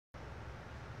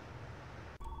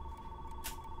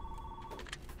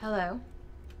Hello?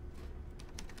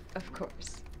 Of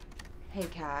course. Hey,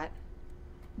 Kat.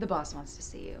 The boss wants to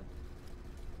see you.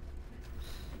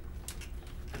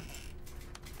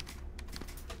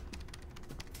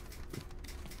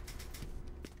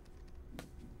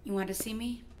 You want to see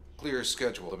me? Clear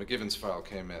schedule. The McGivens file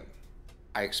came in.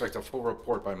 I expect a full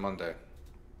report by Monday.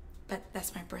 But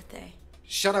that's my birthday.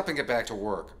 Shut up and get back to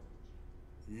work.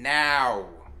 Now!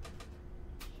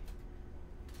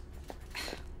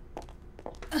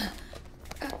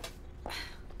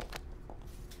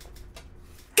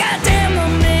 Goddamn the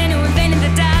man who invented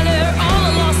the dollar.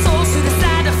 All the lost souls who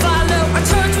decide to follow a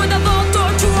church with a vault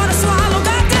or two on a swallow.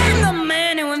 Goddamn the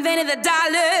man who invented the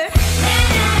dollar.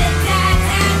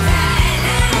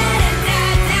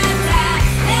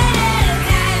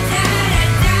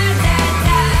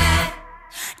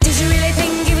 Did you really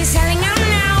think he was selling out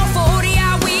now?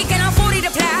 40-hour week and a 40 to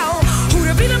plow.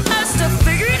 Who'd be the first to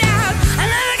figure it out? I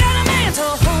never got a man to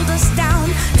hold us down.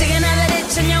 Dig another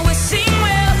ditch and you're wishing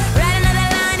well. Write another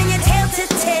line in your tale to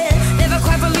tell. Never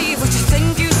quite believe what you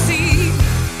think you see.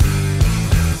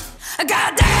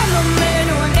 Goddamn the man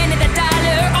who invented the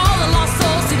dollar. All the lost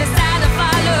souls who decide to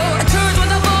follow a church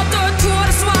with a vault or two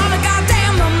to swallow.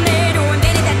 Goddamn the man who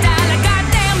invented the dollar.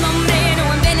 Goddamn the man who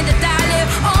invented the dollar.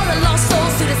 All the lost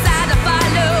souls who decide to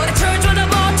follow a church with a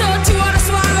vault or two to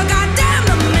swallow. Goddamn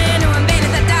the man who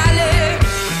invented the dollar.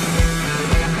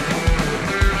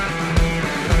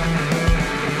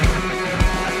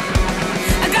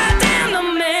 Goddamn the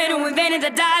man who invented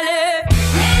the dollar.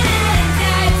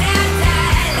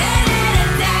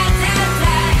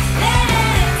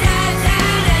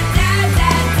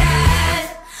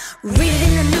 Read it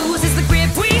in the news, it's the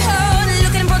grip we hold.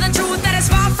 Looking for the truth that is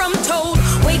far from told.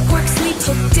 Wake, work, sleep,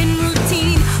 hooked in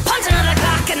routine. Punching on the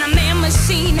clock in a man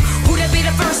machine. Who'd be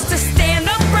the first to stand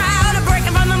up proud?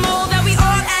 Breaking from the mold that we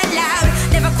all allowed.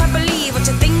 Never quite believe what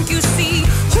you think you see.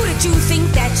 Who did you think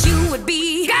that you would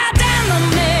be? Goddamn the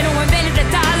man who invented the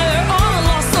dollar. All the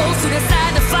lost souls who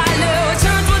decide to follow a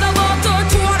church with a vault or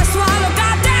two to swallow.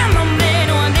 Goddamn the man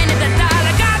who invented the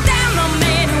dollar. Goddamn the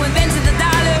man who invented the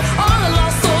dollar. All the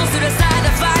lost souls who decide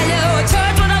to follow a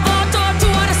church with a vault or two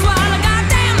to swallow.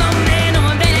 Goddamn the man who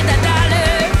invented the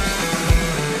dollar.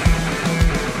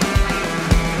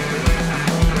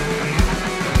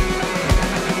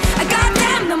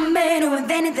 Goddamn the man who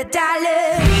invented the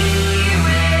dollar.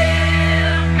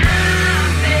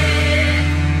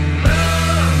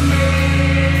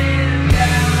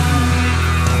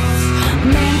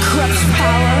 Man corrupts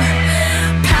power.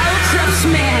 Power corrupts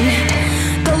man.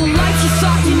 The life you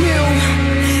thought you knew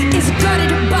is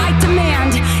gutted by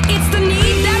demand. It's the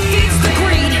need that feeds the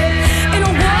greed. In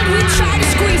a world we try to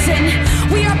squeeze in.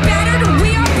 We are battered, we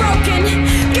are broken.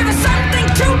 Give us something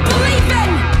to believe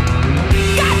in.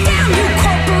 Goddamn you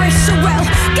corporation well.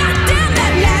 Goddamn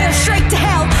that ladder straight to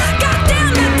hell.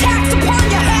 Goddamn the tax upon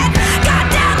your head.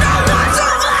 Goddamn the ones who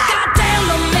left. Goddamn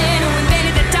the man who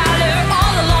invented the dollar.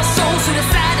 All the lost souls who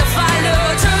decide to follow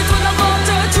a church with a vault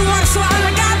or two on a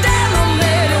swallow. Goddamn the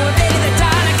man who invented the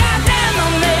dollar. Goddamn the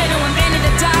man who invented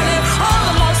the dollar. All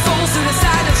the lost souls who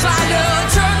decide to follow a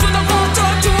church with a vault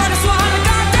or two on a swallow.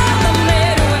 Goddamn the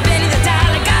man who invented the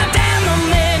dollar. Goddamn the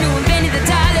man who invented the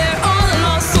dollar. All the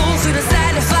lost souls who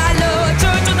decide to follow a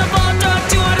church with a vault or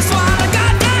two on a swallow.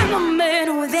 Goddamn the man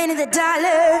who invented the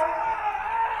dollar.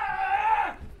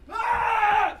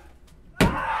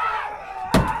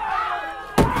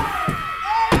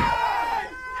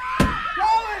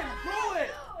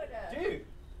 Dude,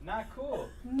 not cool.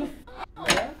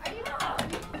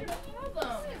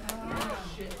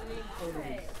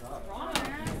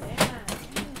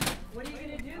 What are you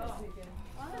gonna do this weekend?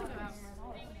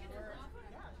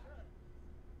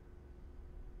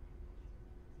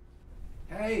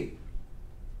 Hey,